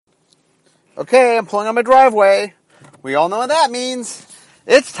Okay, I'm pulling on my driveway. We all know what that means.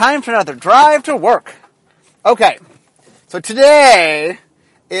 It's time for another drive to work. Okay, so today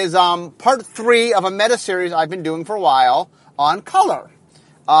is part 3 of a meta-series I've been doing for a while on color.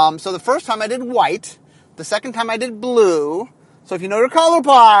 So the first time I did white, the second time I did blue. So if you know your color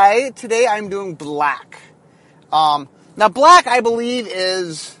pie, today I'm doing black. Now black, I believe,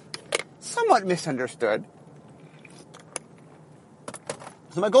 is somewhat misunderstood.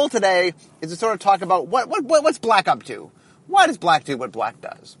 So my goal today is to sort of talk about what's black up to. Why does black do what black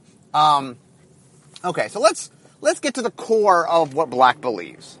does? Okay, so let's get to the core of what black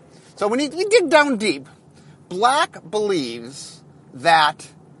believes. So when you dig down deep, black believes that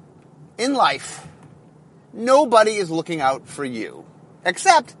in life, nobody is looking out for you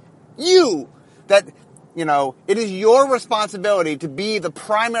except you. That, it is your responsibility to be the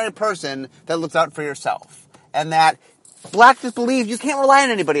primary person that looks out for yourself. And that black just believes you can't rely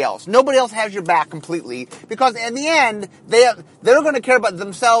on anybody else. Nobody else has your back completely, because in the end, they're going to care about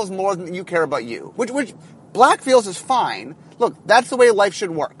themselves more than you care about you. Which black feels is fine. Look, that's the way life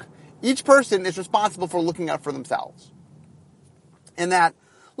should work. Each person is responsible for looking out for themselves. And that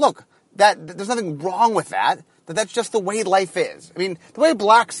there's nothing wrong with that. That's just the way life is. I mean, the way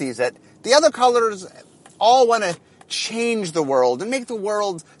black sees it, the other colors all want to change the world and make the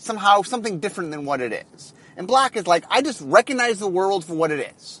world somehow something different than what it is. And black is like, I just recognize the world for what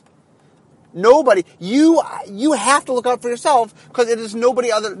it is. Nobody, you have to look out for yourself, because it is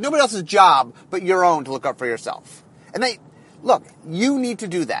nobody else's job but your own to look out for yourself. And you need to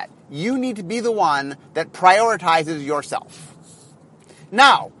do that. You need to be the one that prioritizes yourself.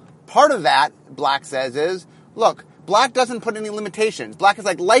 Now, part of that, black says, is, black doesn't put any limitations. Black is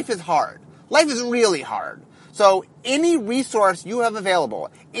like, life is hard. Life is really hard. So any resource you have available,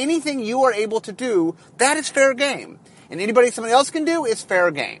 anything you are able to do, that is fair game. And somebody else can do is fair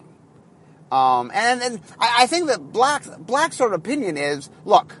game. And I think that black sort of opinion is,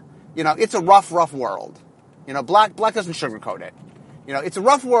 it's a rough world. Black doesn't sugarcoat it. It's a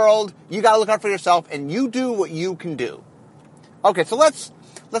rough world. You got to look out for yourself, and you do what you can do. Okay, so let's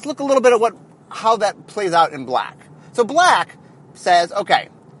look a little bit at how that plays out in black. So black says, okay,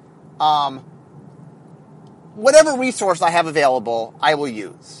 whatever resource I have available, I will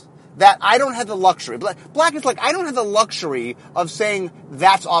use. That I don't have the luxury. Black is like, I don't have the luxury of saying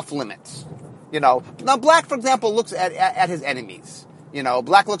that's off limits. Now black, for example, looks at his enemies.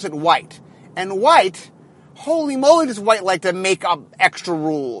 Black looks at white. And white, holy moly, does white like to make up extra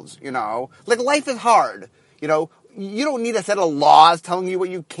rules, Like, life is hard, You don't need a set of laws telling you what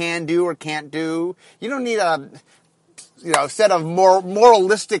you can do or can't do. You don't need a set of more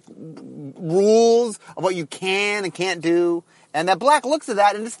moralistic rules of what you can and can't do. And that black looks at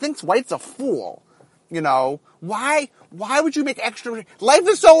that and just thinks white's a fool. Why would you make extra... Life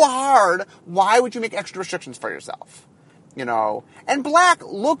is so hard, why would you make extra restrictions for yourself? And black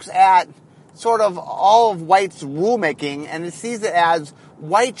looks at sort of all of white's rulemaking, and it sees it as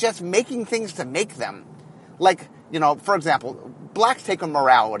white just making things to make them. Like, for example, black's take on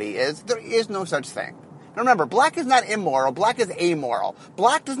morality is there is no such thing. Now remember, black is not immoral, black is amoral.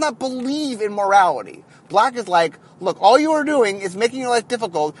 Black does not believe in morality. Black is like, all you are doing is making your life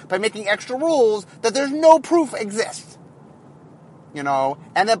difficult by making extra rules that there's no proof exist. And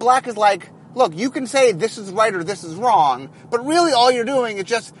that black is like, you can say this is right or this is wrong, but really all you're doing is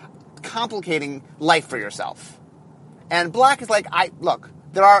just complicating life for yourself. And black is like,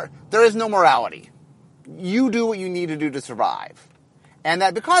 there is no morality. You do what you need to do to survive. And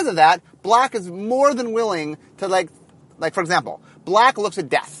that because of that, black is more than willing to, like for example, black looks at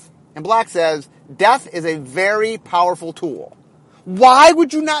death. And black says, death is a very powerful tool. Why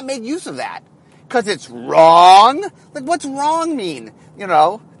would you not make use of that? Because it's wrong? What's wrong mean?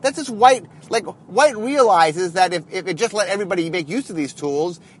 That's just white. White realizes that if it just let everybody make use of these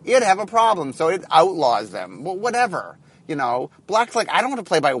tools, it'd have a problem. So it outlaws them. Well, whatever. Black's like, I don't want to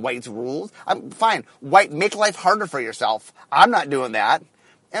play by white's rules. I'm fine. White, make life harder for yourself. I'm not doing that.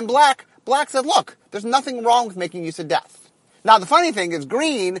 And black says, there's nothing wrong with making use of death. Now, the funny thing is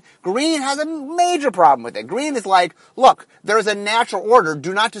green has a major problem with it. Green is like, there is a natural order.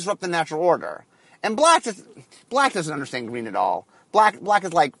 Do not disrupt the natural order. And black doesn't understand green at all. Black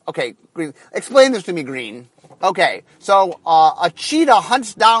is like, okay, green, explain this to me, green. Okay, so a cheetah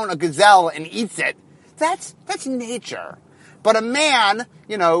hunts down a gazelle and eats it. That's nature. But a man,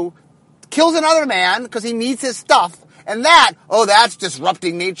 kills another man because he needs his stuff, and that's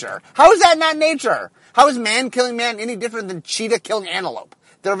disrupting nature. How is that not nature? How is man killing man any different than cheetah killing antelope?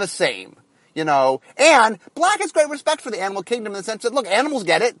 They're the same, And black has great respect for the animal kingdom in the sense that, animals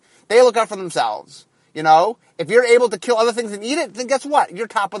get it. They look out for themselves. You know, if you're able to kill other things and eat it, then guess what? You're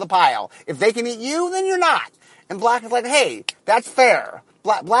top of the pile. If they can eat you, then you're not. And black is like, hey, that's fair.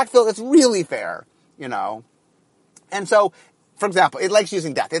 Black feels it's really fair, you know. And so, for example, it likes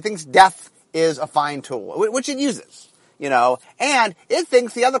using death. It thinks death is a fine tool, which it uses, you know. And it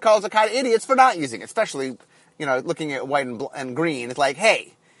thinks the other colors are kind of idiots for not using it, especially, you know, looking at white and green. It's like,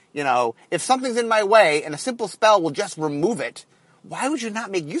 hey, you know, if something's in my way and a simple spell will just remove it, why would you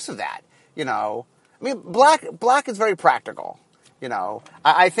not make use of that, you know? I mean, black is very practical, you know.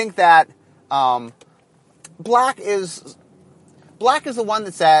 I think that black is the one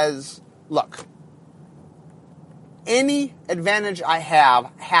that says, look, any advantage I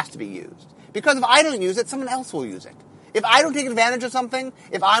have has to be used. Because if I don't use it, someone else will use it. If I don't take advantage of something,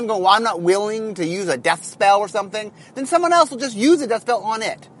 if I'm going, well, I'm not willing to use a death spell or something, then someone else will just use a death spell on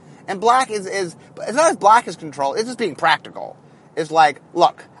it. And black is it's not as black as control, it's just being practical. It's like,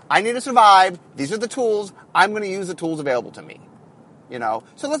 look, I need to survive, these are the tools, I'm going to use the tools available to me. You know?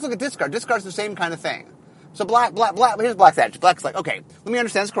 So let's look at discard. Discard's the same kind of thing. So black, here's Black's edge. Black's like, okay, let me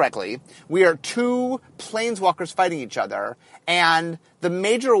understand this correctly. We are two planeswalkers fighting each other, and the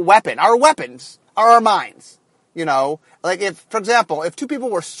major weapon, our weapons, are our minds. You know? Like if, for example, if two people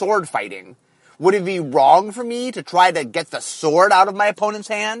were sword fighting, would it be wrong for me to try to get the sword out of my opponent's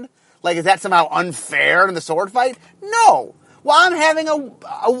hand? Like, is that somehow unfair in the sword fight? No. Well, I'm having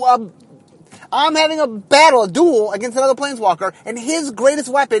a battle, a duel against another planeswalker, and his greatest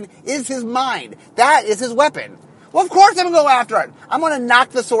weapon is his mind. That is his weapon. Well, of course I'm going to go after it. I'm going to knock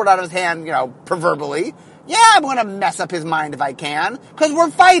the sword out of his hand, you know, proverbially. Yeah, I'm going to mess up his mind if I can, because we're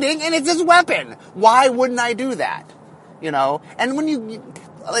fighting and it's his weapon. Why wouldn't I do that? You know? And when you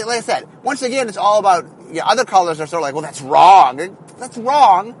like I said, once again, it's all about, you know, other colors are sort of like, well, that's wrong. That's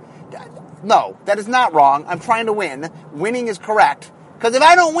wrong. No, that is not wrong. I'm trying to win. Winning is correct. Because if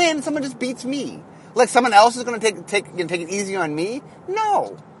I don't win, someone just beats me. Like someone else is going to take it easy on me?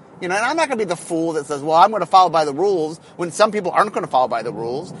 No. You know, and I'm not going to be the fool that says, well, I'm going to follow by the rules when some people aren't going to follow by the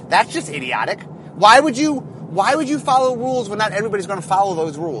rules. That's just idiotic. Why would you follow rules when not everybody's going to follow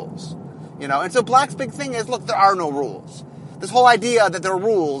those rules? You know, and so Black's big thing is, look, there are no rules. This whole idea that there are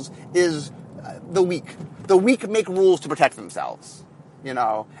rules is the weak. The weak make rules to protect themselves. You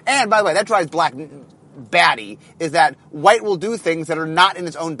know, and by the way, that drives Black batty, is that white will do things that are not in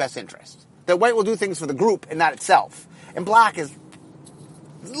its own best interest. That white will do things for the group and not itself. And Black is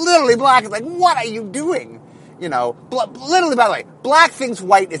like, what are you doing? You know, literally, by the way, Black thinks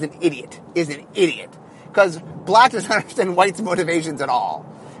white is an idiot. Because Black doesn't understand white's motivations at all.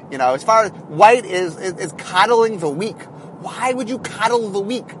 You know, as far as white is coddling the weak. Why would you coddle the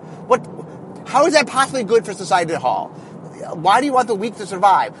weak? How is that possibly good for society at all? Why do you want the weak to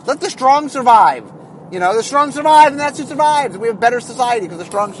survive? Let the strong survive. You know, the strong survive, and that's who survives. We have a better society because the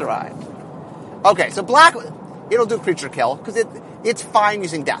strong survive. Okay, so Black, it'll do creature kill, because it's fine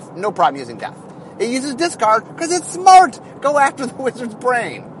using death. No problem using death. It uses discard, because it's smart. Go after the wizard's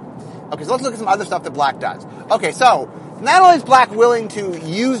brain. Okay, so let's look at some other stuff that Black does. Okay, so, not only is Black willing to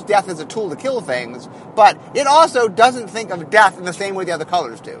use death as a tool to kill things, but it also doesn't think of death in the same way the other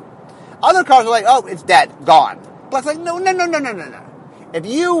colors do. Other colors are like, oh, it's dead, gone. Black's like, no. If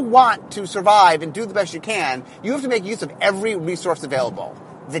you want to survive and do the best you can, you have to make use of every resource available.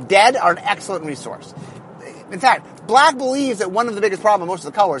 The dead are an excellent resource. In fact, Black believes that one of the biggest problems with most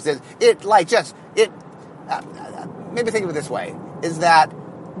of the colors is maybe think of it this way, is that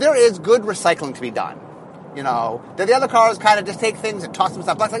there is good recycling to be done. You know, that the other colors kind of just take things and toss them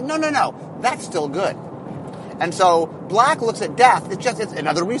stuff. Black's like, no, that's still good. And so Black looks at death, it's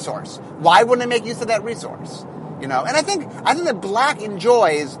another resource. Why wouldn't I make use of that resource? You know, and I think that Black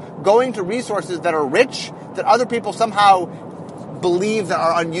enjoys going to resources that are rich, that other people somehow believe that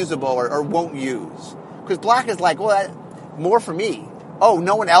are unusable or won't use. Because Black is like, well, more for me. Oh,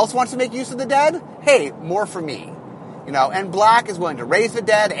 no one else wants to make use of the dead? Hey, more for me. You know, and Black is willing to raise the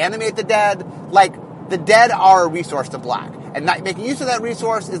dead, animate the dead. Like, the dead are a resource to Black. And not making use of that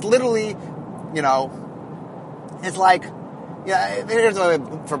resource is literally, you know, it's like, yeah, here's a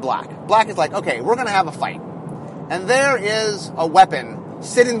way for Black. Black is like, okay, we're going to have a fight. And there is a weapon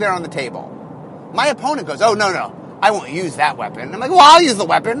sitting there on the table. My opponent goes, oh, no, I won't use that weapon. I'm like, well, I'll use the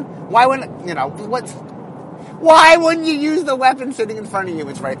weapon. Why wouldn't, you know, why wouldn't you use the weapon sitting in front of you?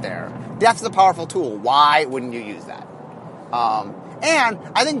 It's right there. Death's a powerful tool. Why wouldn't you use that? And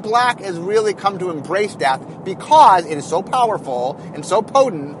I think Black has really come to embrace death because it is so powerful and so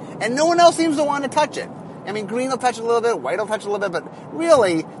potent, and no one else seems to want to touch it. I mean, green will touch it a little bit, white will touch it a little bit, but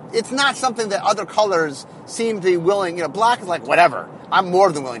really, it's not something that other colors seem to be willing. You know, Black is like, whatever. I'm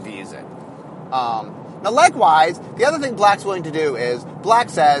more than willing to use it. Now, likewise, the other thing Black's willing to do is, Black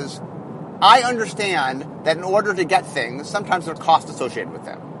says, I understand that in order to get things, sometimes there's cost associated with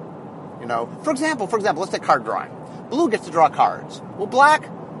them. For example, let's take card drawing. Blue gets to draw cards. Well,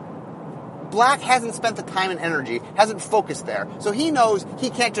 black hasn't spent the time and energy, hasn't focused there, so he knows he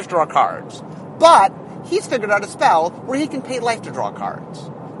can't just draw cards. But he's figured out a spell where he can pay life to draw cards.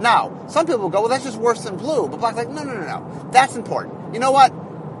 Now, some people will go, well, that's just worse than blue. But black's like, no. That's important. You know what?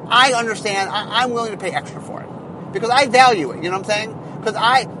 I understand. I'm willing to pay extra for it. Because I value it. You know what I'm saying? Because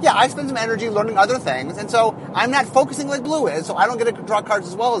I spend some energy learning other things, and so I'm not focusing like blue is, so I don't get to draw cards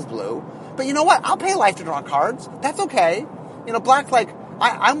as well as blue. But you know what? I'll pay life to draw cards. That's okay. Black's like,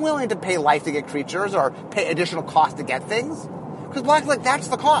 I'm willing to pay life to get creatures or pay additional cost to get things. Because black's like, that's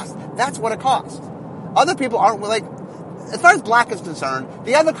the cost. That's what it costs. Other people aren't like, as far as black is concerned,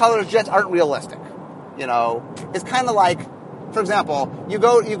 the other colors just aren't realistic. It's kind of like, for example, you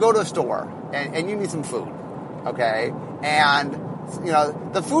go to a store and you need some food, okay? And,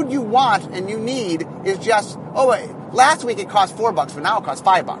 the food you want and you need is just, oh, wait, last week it cost $4, but now it costs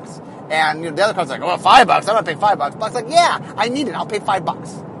 $5. And the other color's like, oh, $5, I'm gonna pay $5. Black's like, yeah, I need it, I'll pay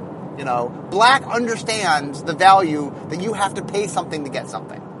 $5. Black understands the value that you have to pay something to get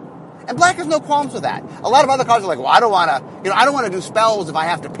something. And black has no qualms with that. A lot of other colors are like, well, I don't want to do spells if I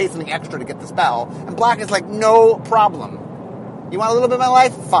have to pay something extra to get the spell. And black is like, no problem. You want a little bit of my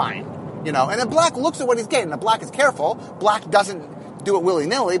life? Fine. And then black looks at what he's getting. Now, black is careful. Black doesn't do it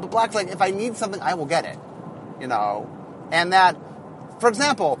willy-nilly, but black's like, if I need something, I will get it. And that, for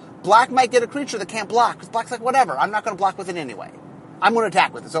example, black might get a creature that can't block, because black's like, whatever, I'm not going to block with it anyway. I'm going to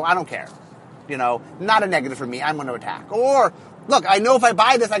attack with it, so I don't care. Not a negative for me, I'm going to attack. Or, look, I know if I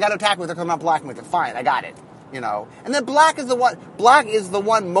buy this, I got to attack with it because I'm not blocking with it. Fine, I got it. And then black is the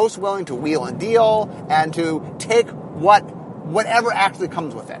one most willing to wheel and deal and to take whatever actually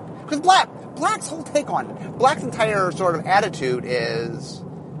comes with it. Because black's whole take on it, black's entire sort of attitude is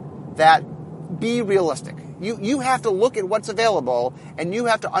that be realistic. You have to look at what's available and you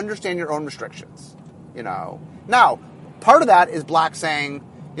have to understand your own restrictions. Now, part of that is black saying,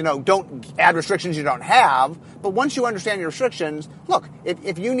 don't add restrictions you don't have. But once you understand your restrictions, look,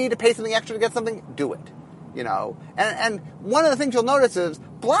 if you need to pay something extra to get something, do it. And one of the things you'll notice is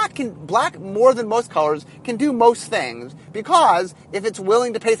black more than most colors can do most things because if it's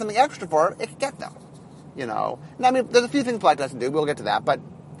willing to pay something extra for it can get them. Now, I mean, there's a few things black doesn't do. We'll get to that, but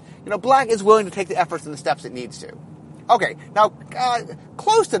black is willing to take the efforts and the steps it needs to. Okay, now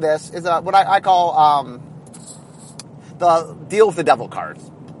close to this is what I call the deal with the devil cards.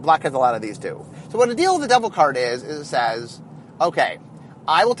 Black has a lot of these too. So what a deal with the devil card is it says, okay,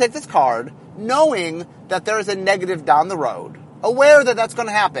 I will take this card knowing that there is a negative down the road, aware that that's going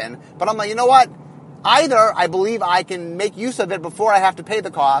to happen, but I'm like, you know what? Either I believe I can make use of it before I have to pay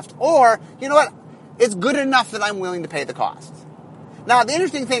the cost, or, you know what? It's good enough that I'm willing to pay the cost. Now, the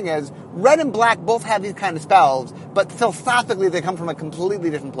interesting thing is, red and black both have these kind of spells, but philosophically they come from a completely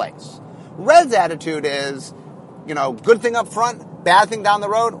different place. Red's attitude is, good thing up front, bad thing down the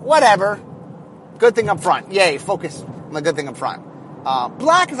road, whatever. Good thing up front. Yay, focus on the good thing up front.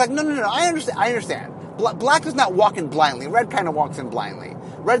 Black is like, no, I understand. Black does not walk in blindly. Red kind of walks in blindly.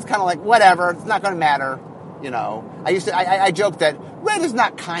 Red's kind of like, whatever, it's not going to matter. I joke that red is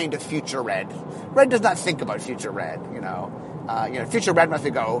not kind to future red. Red does not think about future red, future red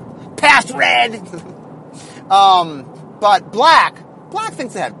must go, past red! But black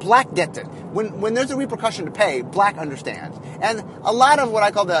thinks ahead. Black gets it. When there's a repercussion to pay, black understands. And a lot of what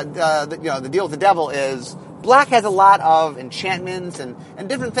I call the deal with the devil is black has a lot of enchantments and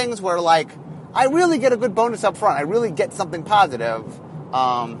different things where, like, I really get a good bonus up front. I really get something positive.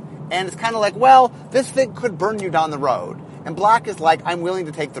 And it's kind of like, well, this thing could burn you down the road. And black is like, I'm willing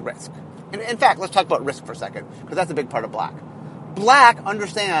to take the risk. And in fact, let's talk about risk for a second, because that's a big part of black. Black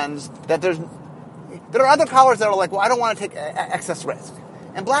understands that there are other colors that are like, well, I don't want to take excess risk.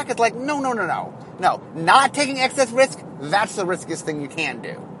 And black is like, no. No, not taking excess risk, that's the riskiest thing you can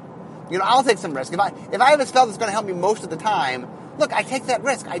do. I'll take some risk. If I have a spell that's going to help me most of the time, look, I take that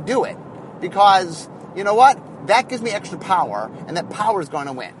risk. I do it. Because, you know what? That gives me extra power, and that power is going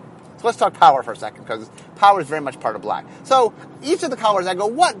to win. So let's talk power for a second, because power is very much part of black. So each of the colors, I go,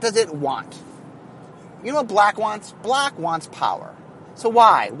 what does it want? You know what black wants? Black wants power. So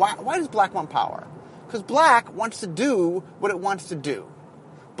why? Why does black want power? Because black wants to do what it wants to do.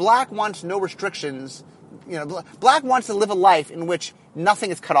 Black wants no restrictions. Black wants to live a life in which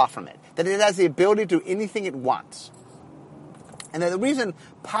nothing is cut off from it. That it has the ability to do anything it wants. And the reason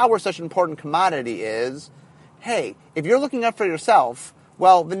power is such an important commodity is, hey, if you're looking out for yourself,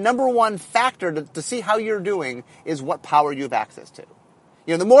 well, the number one factor to see how you're doing is what power you have access to.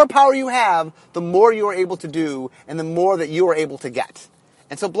 The more power you have, the more you are able to do, and the more that you are able to get.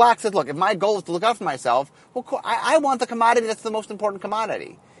 And so black says, look, if my goal is to look out for myself, well, I want the commodity that's the most important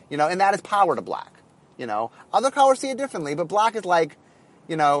commodity, and that is power to black. Other colors see it differently, but black is like,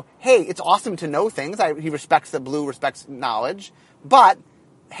 hey, it's awesome to know things. He respects that blue respects knowledge, but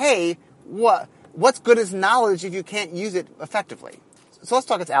hey, what's good as knowledge if you can't use it effectively? So let's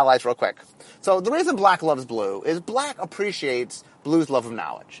talk its allies real quick. So the reason black loves blue is black appreciates blue's love of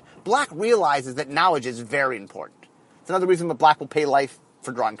knowledge. Black realizes that knowledge is very important. It's another reason that black will pay life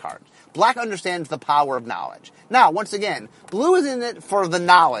for drawing cards. Black understands the power of knowledge. Now, once again, blue is in it for the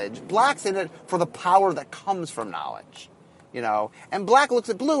knowledge. Black's in it for the power that comes from knowledge. And black looks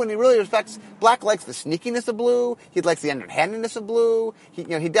at blue and he really respects, black likes the sneakiness of blue. He likes the underhandedness of blue. He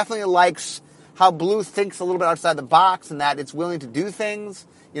definitely likes how blue thinks a little bit outside the box and that it's willing to do things.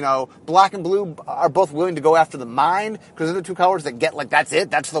 Black and blue are both willing to go after the mind because they're the two colors that get like, that's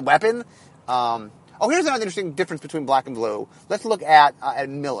it, that's the weapon. Here's another interesting difference between black and blue. Let's look at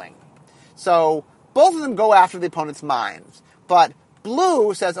milling. So both of them go after the opponent's minds. But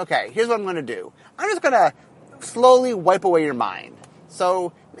blue says, okay, here's what I'm going to do. I'm just going to slowly wipe away your mind.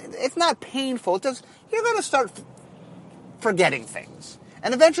 So it's not painful. It's just, you're going to start forgetting things.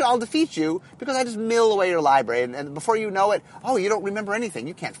 And eventually I'll defeat you because I just mill away your library. And before you know it, you don't remember anything.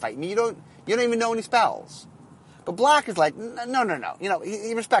 You can't fight me. You don't even know any spells. But black is like, no.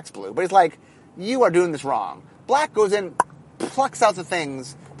 He respects blue. But he's like, you are doing this wrong. Black goes in, plucks out the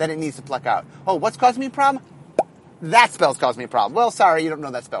things that it needs to pluck out. Oh, what's causing me a problem? That spell's causing me a problem. Well, sorry, you don't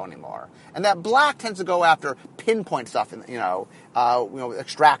know that spell anymore. And that black tends to go after pinpoint stuff,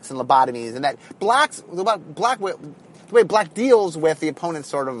 extracts and lobotomies, and that the way black deals with the opponent's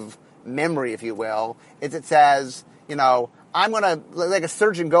sort of memory, if you will, is it says, I'm going to, like a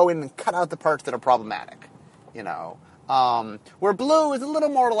surgeon, go in and cut out the parts that are problematic, where blue is a little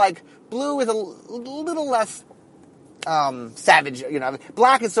more like, blue is a little less savage,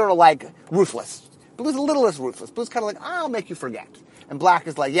 Black is sort of like ruthless. Blue's a little less ruthless. Blue's kind of like, I'll make you forget. And black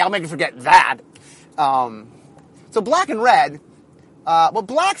is like, yeah, I'll make you forget that. So black and red, what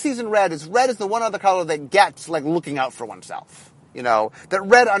black sees in red is the one other color that gets like looking out for oneself. That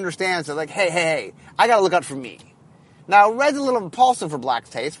red understands that like, hey, I gotta look out for me. Now, red's a little impulsive for black's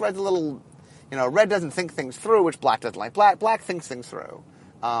taste. Red's a little, red doesn't think things through, which black doesn't like. Black thinks things through.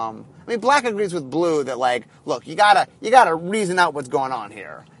 Black agrees with blue that like, look, you gotta reason out what's going on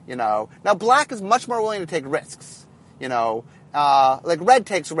here. Now black is much more willing to take risks. Like red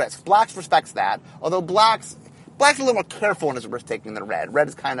takes risks. Black respects that. Although black's a little more careful in his risk taking than red. Red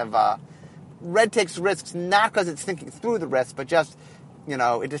is kind of, red takes risks not because it's thinking through the risk, but just,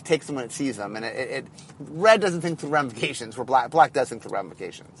 it just takes them when it sees them. And red doesn't think through ramifications, where black does think through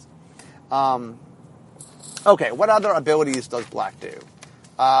ramifications. Okay, what other abilities does black do?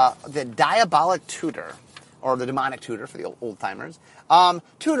 The diabolic tutor, or the demonic tutor for the old timers.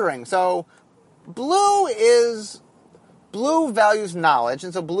 Tutoring. So blue values knowledge,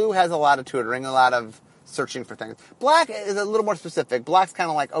 and so blue has a lot of tutoring, a lot of searching for things. Black is a little more specific. Black's kind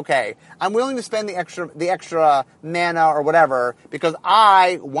of like, okay, I'm willing to spend the extra mana or whatever because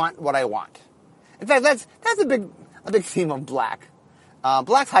I want what I want. In fact, that's a big theme of black.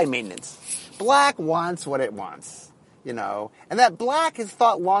 Black's high maintenance. Black wants what it wants. And that black has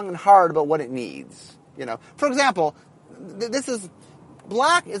thought long and hard about what it needs. For example,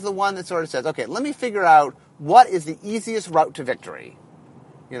 black is the one that sort of says, okay, let me figure out what is the easiest route to victory.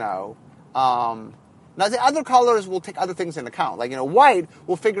 Now the other colors will take other things into account. Like, white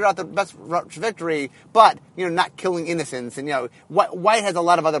will figure out the best route to victory, but, not killing innocents. And, white has a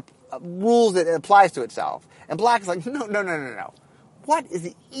lot of other rules that it applies to itself. And black is like, no. What is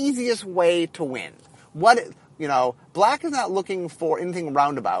the easiest way to win? Black is not looking for anything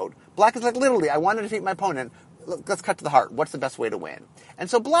roundabout. Black is like, literally, I want to defeat my opponent. Let's cut to the heart. What's the best way to win? And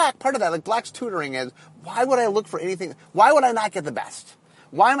so black, part of that, like black's tutoring is, why would I look for anything? Why would I not get the best?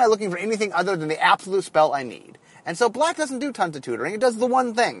 Why am I looking for anything other than the absolute spell I need? And so black doesn't do tons of tutoring. It does the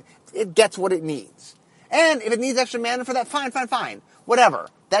one thing. It gets what it needs. And if it needs extra mana for that, fine. Whatever.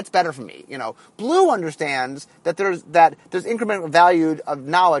 That's better for me. Blue understands that there's incremental value of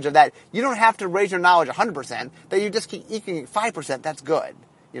knowledge, of that you don't have to raise your knowledge 100%, that you just keep eking 5%, that's good.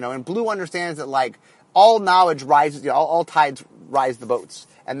 And blue understands that like all knowledge rises, all tides rise the boats.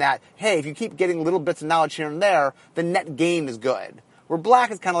 And that, hey, if you keep getting little bits of knowledge here and there, the net gain is good. Where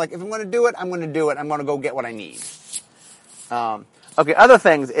black is kind of like, if I'm going to do it, I'm going to do it. I'm going to go get what I need. Okay, other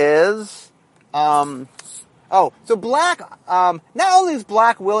things is, so black, not only is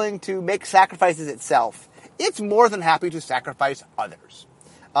black willing to make sacrifices itself, it's more than happy to sacrifice others.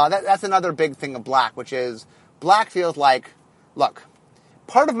 That's another big thing of black, which is black feels like, look,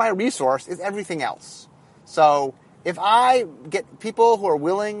 part of my resource is everything else. So if I get people who are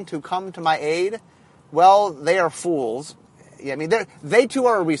willing to come to my aid, well, they are fools. I mean, they too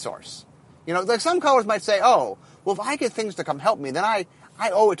are a resource. Like some colors might say, oh, well, if I get things to come help me, then I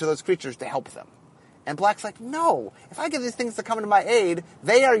owe it to those creatures to help them. And black's like, no, if I get these things to come to my aid,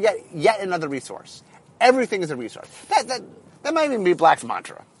 they are yet another resource. Everything is a resource. That might even be black's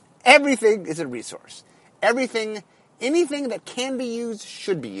mantra. Everything is a resource. Anything that can be used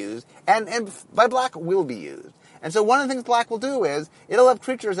should be used, and by black will be used. And so one of the things black will do is it'll have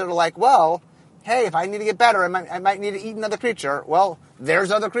creatures that are like, well, hey, if I need to get better, I might need to eat another creature. Well,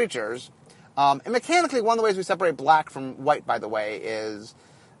 there's other creatures. And mechanically, one of the ways we separate black from white, by the way, is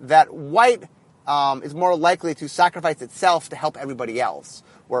that white is more likely to sacrifice itself to help everybody else,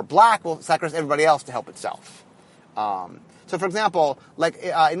 where black will sacrifice everybody else to help itself. So, for example, like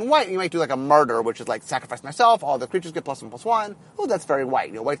in white, you might do like a murder, which is like sacrifice myself, all the creatures get +1/+1. Oh, that's very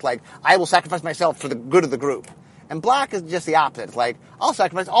white. White's like, I will sacrifice myself for the good of the group. And black is just the opposite. It's like, I'll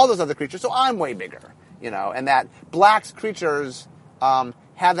sacrifice all those other creatures, so I'm way bigger. And that black's creatures have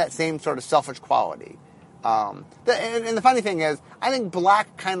that same sort of selfish quality. And the funny thing is, I think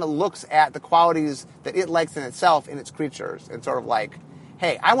black kind of looks at the qualities that it likes in itself in its creatures and sort of like,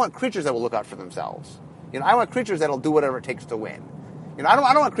 hey, I want creatures that will look out for themselves. I want creatures that'll do whatever it takes to win. I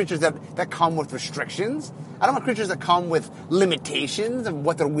don't want creatures that come with restrictions. I don't want creatures that come with limitations of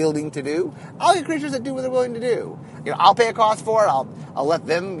what they're willing to do. I'll get creatures that do what they're willing to do. I'll pay a cost for it. I'll let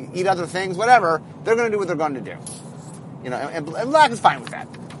them eat other things, whatever. They're going to do what they're going to do. And black is fine with that.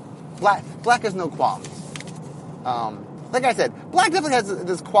 Black has no qualms. Like I said, black definitely has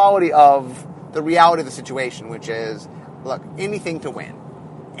this quality of the reality of the situation, which is, look, anything to win.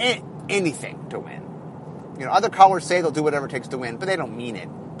 Anything to win. Other colors say they'll do whatever it takes to win, but they don't mean it.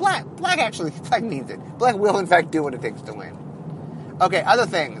 Black means it. Black will, in fact, do what it takes to win. Okay, other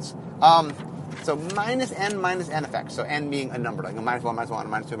things. So minus n effects. So n being a number, like a -1, -1,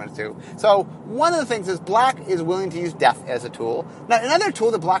 -2, -2. So one of the things is black is willing to use death as a tool. Now, another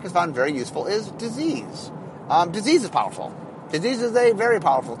tool that black has found very useful is disease. Disease is powerful. Disease is a very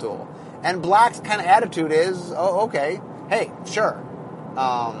powerful tool. And black's kind of attitude is, oh, okay, hey, sure.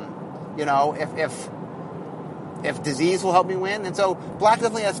 If disease will help me win. And so black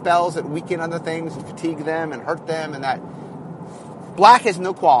definitely has spells that weaken other things and fatigue them and hurt them, and that black has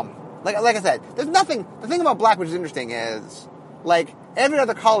no qualm. Like I said, there's nothing. The thing about black which is interesting is, like every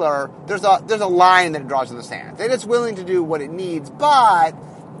other color, there's a line that it draws in the sand. That it's willing to do what it needs, but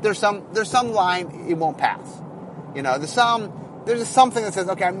there's some line it won't pass. There's just something that says,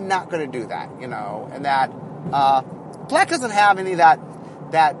 okay, I'm not going to do that. And that black doesn't have any of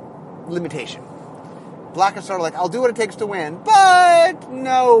that limitation. Black is sort of like, I'll do what it takes to win, but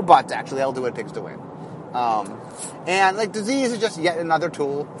no buts, actually. I'll do what it takes to win. And, like, disease is just yet another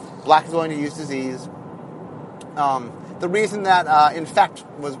tool. Black is going to use disease. The reason that infect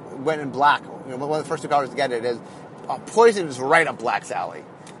went in black, one of the first two colors to get it is poison is right up black's alley.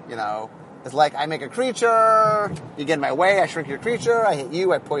 It's like, I make a creature, you get in my way, I shrink your creature, I hit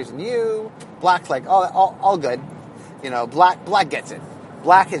you, I poison you. Black's like, oh, all good. Black gets it.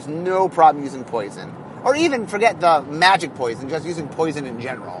 Black has no problem using poison. Or even forget the magic poison, just using poison in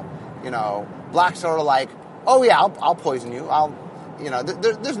general. Black's sort of like, oh yeah, I'll poison you.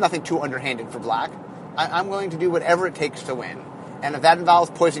 There's nothing too underhanded for black. I'm willing to do whatever it takes to win. And if that involves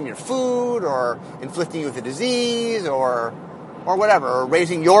poisoning your food, or inflicting you with a disease, or whatever, or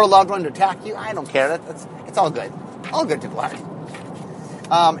raising your loved one to attack you, I don't care. It's all good. All good to black.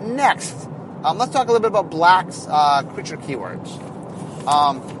 Next, let's talk a little bit about black's creature keywords.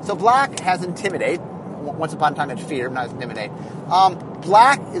 So black has intimidate. Once upon a time, it's fear, not intimidate.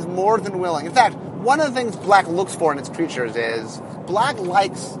 Black is more than willing. In fact, one of the things black looks for in its creatures is black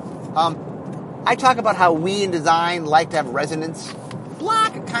likes. I talk about how we in design like to have resonance.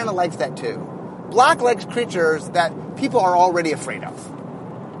 Black kind of likes that too. Black likes creatures that people are already afraid of.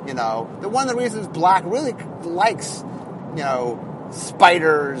 One of the reasons black really likes,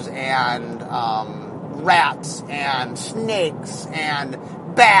 spiders and rats and snakes and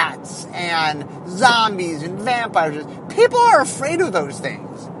bats and zombies and vampires. People are afraid of those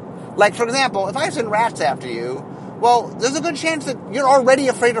things. Like, for example, if I send rats after you, well, there's a good chance that you're already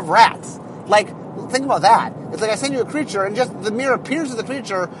afraid of rats. Like, think about that. It's like I send you a creature, and just the mere appearance of the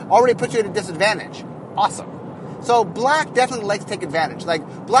creature already puts you at a disadvantage. Awesome. So black definitely likes to take advantage. Like,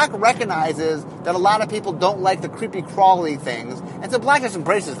 black recognizes that a lot of people don't like the creepy, crawly things, and so black just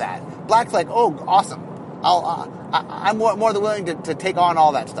embraces that. Black's like, oh, awesome. I'm more than willing to take on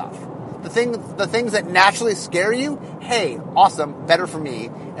all that stuff. The things that naturally scare you, hey, awesome, better for me.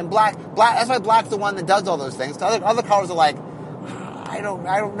 And black. That's why black's the one that does all those things. Other colors are like, I don't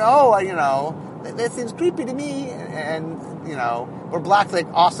know. That seems creepy to me. And where black's like,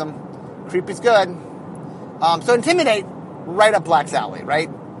 awesome, creepy's good. So intimidate, right up black's alley, right?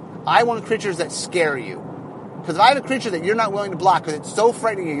 I want creatures that scare you. Because if I have a creature that you're not willing to block because it's so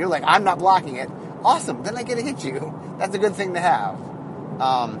frightening you, you're like, I'm not blocking it. Awesome, then I get to hit you. That's a good thing to have.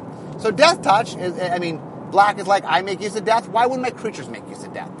 So death touch is, black is like, I make use of death. Why wouldn't my creatures make use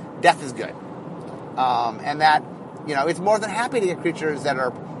of death? Death is good. And that, it's more than happy to get creatures that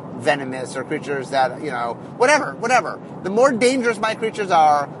are venomous or creatures that, whatever. The more dangerous my creatures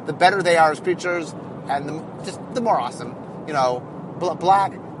are, the better they are as creatures, and the more awesome.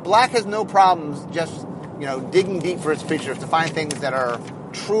 Black has no problems just, digging deep for its creatures to find things that are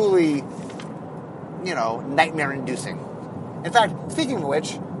truly, nightmare-inducing. In fact, speaking of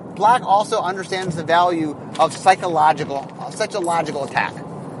which, black also understands the value of psychological attack.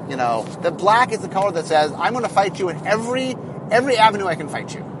 The black is the color that says, I'm going to fight you in every avenue I can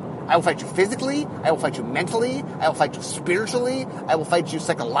fight you. I will fight you physically, I will fight you mentally, I will fight you spiritually, I will fight you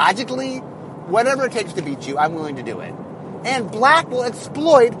psychologically. Whatever it takes to beat you, I'm willing to do it. And black will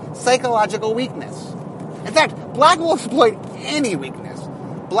exploit psychological weakness. In fact, black will exploit any weakness.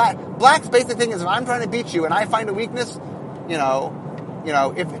 Black's basic thing is, if I'm trying to beat you and I find a weakness,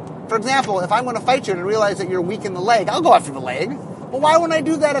 if, for example, if I'm going to fight you and realize that you're weak in the leg, I'll go after the leg. Well, why wouldn't I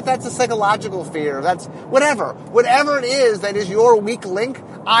do that if that's a psychological fear? That's whatever it is that is your weak link,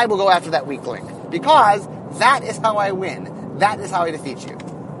 I will go after that weak link. Because that is how I win. That is how I defeat you.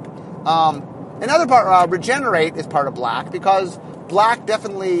 Another part, regenerate is part of black, because black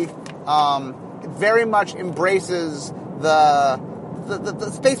definitely very much embraces the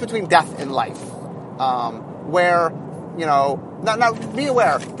space between death and life, where, now be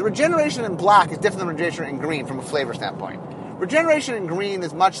aware, the regeneration in black is different than regeneration in green from a flavor standpoint. Regeneration in green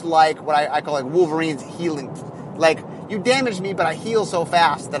is much like what I call like Wolverine's healing. Like, you damage me, but I heal so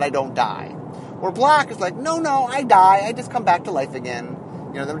fast that I don't die. Where black is like, no, I die, I just come back to life again.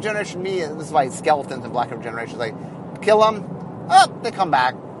 The regeneration me, this is why skeletons in black regeneration is like, kill them, they come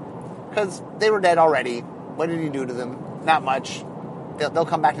back. Because they were dead already. What did you do to them? Not much. They'll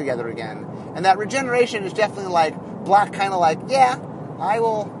come back together again. And that regeneration is definitely like, black kind of like, yeah,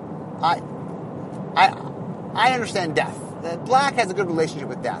 I understand death. Black has a good relationship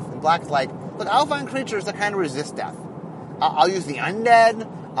with death. And black's like, look, I'll find creatures that kind of resist death. I'll use the undead.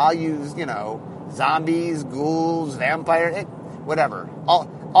 I'll use, zombies, ghouls, vampires, whatever. All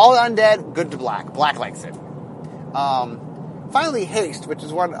undead, good to black. Black likes it. Finally, haste, which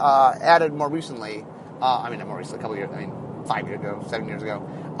is one added more recently. Not more recently, a couple years, 5 years ago, 7 years ago.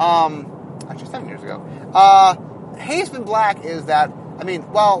 Actually, 7 years ago. Haste in black is that,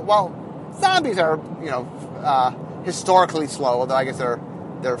 while zombies are, historically slow, although I guess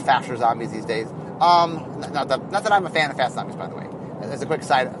they're faster zombies these days. Not that I'm a fan of fast zombies, by the way. As a quick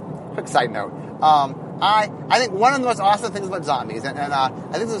side note. I think one of the most awesome things about zombies, and I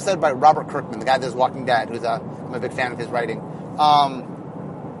think this was said by Robert Kirkman, the guy that does Walking Dead, I'm a big fan of his writing,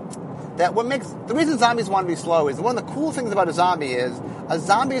 that the reason zombies want to be slow is one of the cool things about a zombie is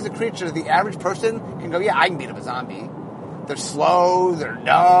a creature that the average person can go, yeah, I can beat up a zombie. They're slow, they're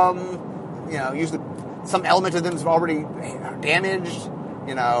dumb, usually some element of them is already damaged,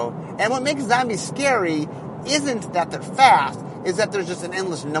 And what makes zombies scary isn't that they're fast, is that there's just an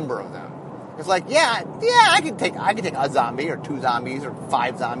endless number of them. It's like, I could take a zombie or 2 zombies or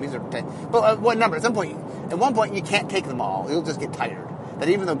 5 zombies or 10. But what number? At one point, you can't take them all. You'll just get tired. That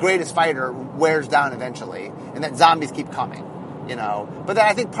even the greatest fighter wears down eventually, and that zombies keep coming. But then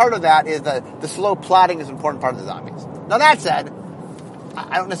I think part of that is the slow plotting is an important part of the zombies. Now that said,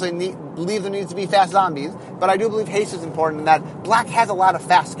 I don't necessarily believe there needs to be fast zombies, but I do believe haste is important in that black has a lot of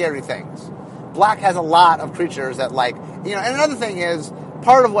fast, scary things. Black has a lot of creatures that and another thing is,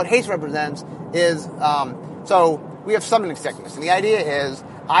 part of what haste represents is, so we have summoning sickness, and the idea is,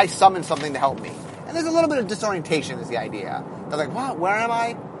 I summon something to help me. And there's a little bit of disorientation is the idea. They're like, what, where am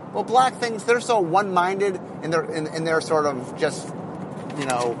I? Well, black things, they're so one-minded in their sort of just,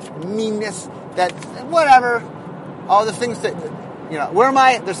 meanness that, whatever, all the things that, where am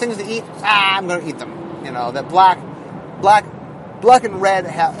I? There's things to eat. I'm going to eat them. That black and red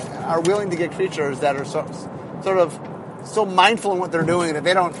are willing to get creatures that are sort of so mindful in what they're doing that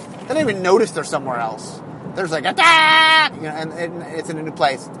they don't even notice they're somewhere else. They're just like, attack! And it's in a new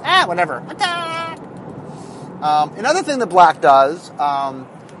place. Whatever. Attack! Another thing that black does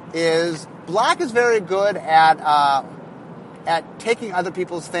is black is very good at taking other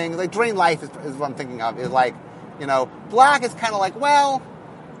people's things. Like Drain Life is what I'm thinking of. Is like, black is kind of like, well,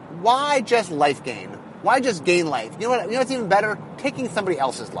 why just life gain? Why just gain life? You know what's even better? Taking somebody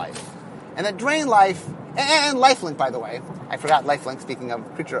else's life. And that Drain Life, and Lifelink, by the way, I forgot Lifelink, speaking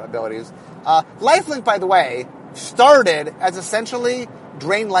of creature abilities. Lifelink, by the way, started as essentially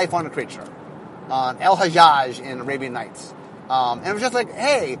Drain Life on a creature, on El Hajjaj in Arabian Nights. And it was just like,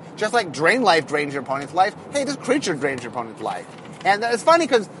 hey, just like Drain Life drains your opponent's life, hey, this creature drains your opponent's life. And it's funny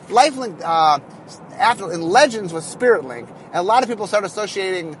because Lifelink, after in Legends was Spirit Link, and a lot of people started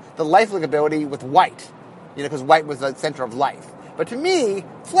associating the Lifelink ability with white, because white was the center of life. But to me,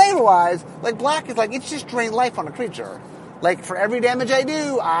 flavor-wise, like black is like, it's just drain life on a creature. Like for every damage I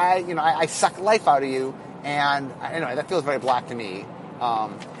do, I suck life out of you, and anyway, that feels very black to me.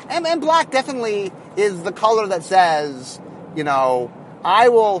 And black definitely is the color that says, I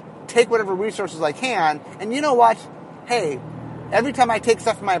will take whatever resources I can, and you know what? Hey, every time I take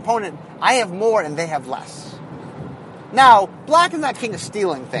stuff from my opponent, I have more and they have less. Now, black is not king of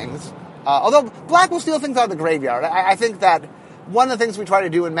stealing things, although black will steal things out of the graveyard. I think that one of the things we try to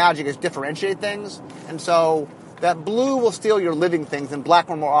do in Magic is differentiate things, and so that blue will steal your living things and black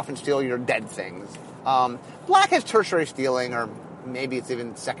will more often steal your dead things. Black has tertiary stealing, or maybe it's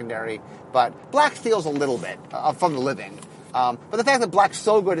even secondary, but black steals a little bit from the living. But the fact that black's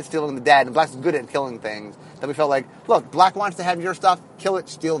so good at stealing the dead and black's good at killing things that we felt like, look, black wants to have your stuff, kill it,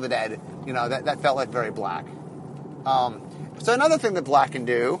 steal the dead. That felt like very black. So another thing that black can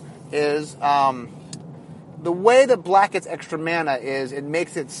do is the way that black gets extra mana is it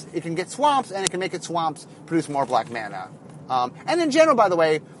can get swamps, and it can make its swamps produce more black mana. And in general, by the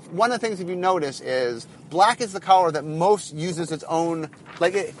way, one of the things, if you notice, is black is the color that most uses its own,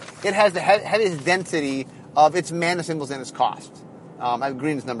 like it has the heaviest density of its mana symbols and its cost.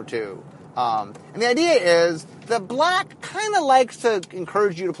 Green is number 2. And the idea is that black kind of likes to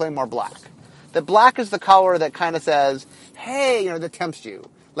encourage you to play more black. That black is the color that kind of says, hey, that tempts you.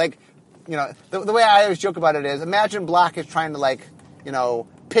 Like, the way I always joke about it is, imagine black is trying to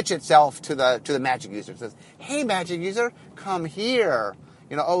pitch itself to the Magic user. It says, hey, Magic user, come here.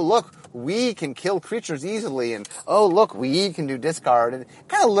 Oh, look, we can kill creatures easily, and oh, look, we can do discard, and it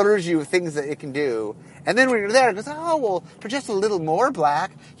kind of lures you with things that it can do. And then when you're there, it goes, oh, well, for just a little more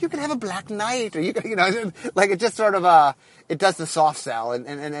black, you can have a Black Knight, or you can, like it just sort of, it does the soft sell, and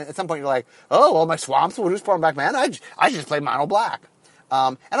at some point you're like, oh, well, my swamps will just form black mana, I just play mono black.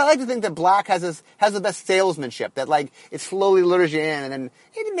 And I like to think that black has the best salesmanship, that like it slowly lures you in, and then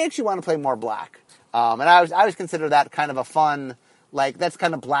it makes you want to play more black. And I always consider that kind of a fun, like that's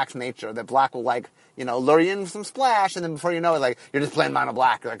kind of black's nature, that black will lure you in with some splash, and then before you know it, like you're just playing mono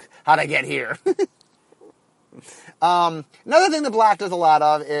black. You're like, how'd I get here? Another thing that black does a lot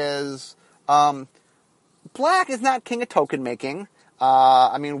of is black is not king of token making.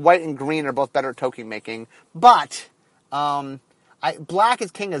 White and green are both better at token making, but black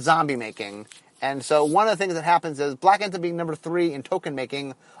is king of zombie making. And so one of the things that happens is black ends up being number 3 in token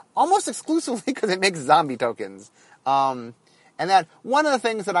making almost exclusively because it makes zombie tokens. And that one of the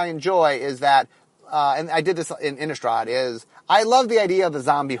things that I enjoy is that, and I did this in Innistrad, is I love the idea of the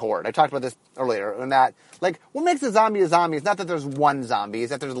zombie horde. I talked about this earlier, and that, like, what makes a zombie is not that there's one zombie, it's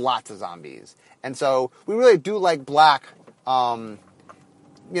that there's lots of zombies. And so we really do like black,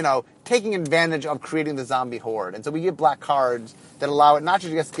 taking advantage of creating the zombie horde. And so we give black cards that allow it not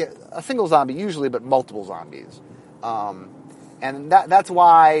just to get a single zombie usually, but multiple zombies. And that's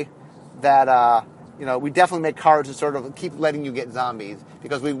why that, we definitely make cards to sort of keep letting you get zombies,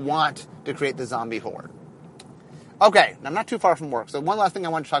 because we want to create the zombie horde. Okay, now I'm not too far from work, so one last thing I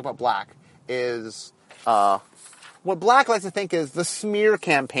want to talk about black is what black likes to think is the smear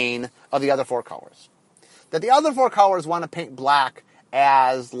campaign of the other 4 colors. That the other 4 colors want to paint black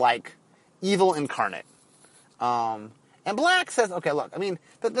as, like, evil incarnate. And black says, okay, look,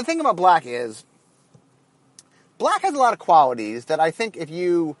 the thing about black is, black has a lot of qualities that I think if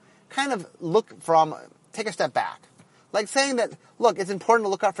you kind of take a step back. Like saying that, look, it's important to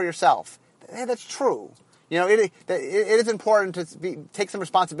look out for yourself. Hey, that's true. It is important to take some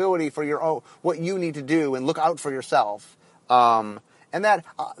responsibility for what you need to do and look out for yourself. And that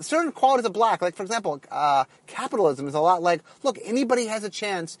certain qualities of black, like, for example, capitalism is a lot like, look, anybody has a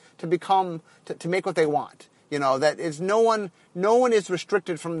chance to make what they want. That is no one is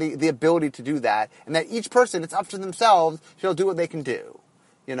restricted from the ability to do that, and that each person, it's up to themselves to do what they can do.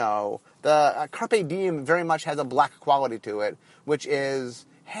 The Carpe Diem very much has a black quality to it, which is,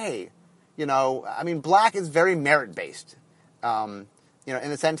 hey, black is very merit-based, in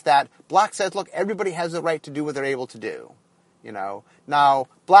the sense that black says, look, everybody has the right to do what they're able to do, Now,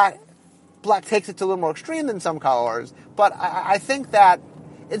 black takes it to a little more extreme than some colors, but I think that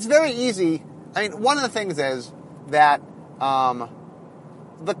it's very easy. One of the things is that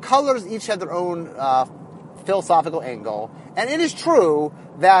the colors each have their own philosophical angle. And it is true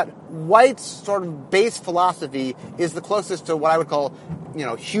that White's sort of base philosophy is the closest to what I would call,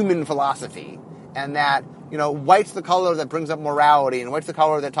 human philosophy. And that, White's the color that brings up morality, and White's the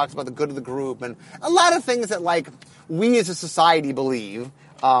color that talks about the good of the group, and a lot of things that, we as a society believe,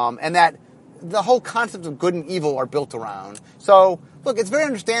 and that the whole concept of good and evil are built around. So, look, it's very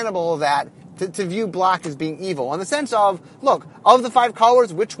understandable that to view black as being evil, in the sense of, look, of the 5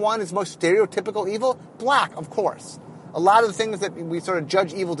 colors, which one is most stereotypical evil? Black, of course. A lot of the things that we sort of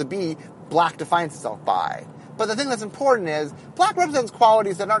judge evil to be, black defines itself by. But the thing that's important is, black represents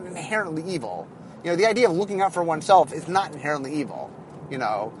qualities that aren't inherently evil. The idea of looking out for oneself is not inherently evil.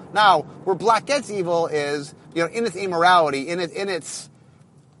 Now, where black gets evil is, in its amorality, in its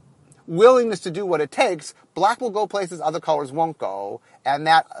willingness to do what it takes, black will go places other colors won't go, and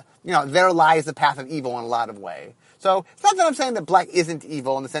that, there lies the path of evil in a lot of ways. So, it's not that I'm saying that black isn't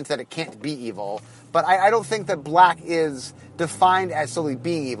evil in the sense that it can't be evil, but I don't think that black is defined as solely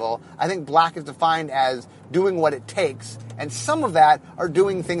being evil. I think black is defined as doing what it takes, and some of that are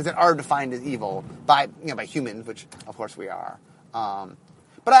doing things that are defined as evil by humans, which, of course, we are.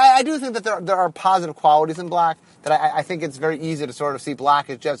 But I do think that there are positive qualities in black, that I think it's very easy to sort of see black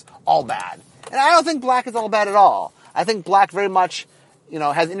as just all bad. And I don't think black is all bad at all. I think black very much,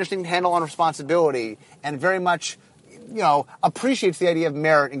 has an interesting handle on responsibility, and very much, appreciates the idea of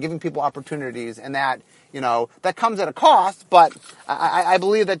merit and giving people opportunities, and that, that comes at a cost, but I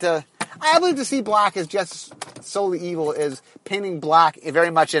believe that to see black as just solely evil is painting black very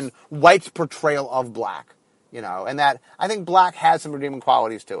much in White's portrayal of black. And that I think black has some redeeming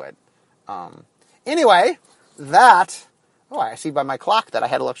qualities to it. Anyway, I see by my clock that I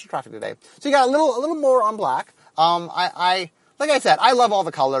had a little extra traffic today. So you got a little more on black. Like I said, I love all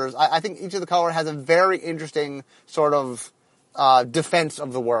the colors. I think each of the color has a very interesting sort of defense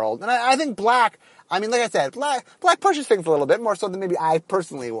of the world. And I think black, like I said, black pushes things a little bit, more so than maybe I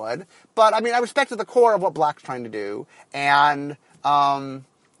personally would. But, I respect at the core of what black's trying to do. And,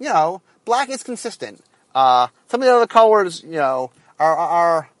 black is consistent. Some of the other colors,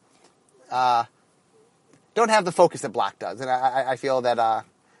 are don't have the focus that black does. And I feel that,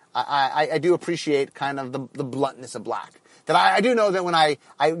 I do appreciate kind of the bluntness of black. That I do know that when I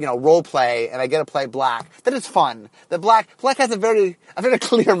role play and I get to play black, that it's fun. That black has a very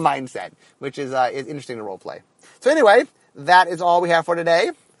clear mindset, which is interesting to role play. So anyway, that is all we have for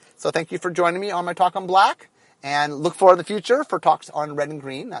today. So thank you for joining me on my talk on black, and look forward to the future for talks on red and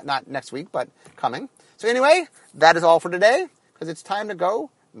green. Not next week, but coming. So anyway, that is all for today, because it's time to go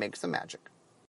make some magic.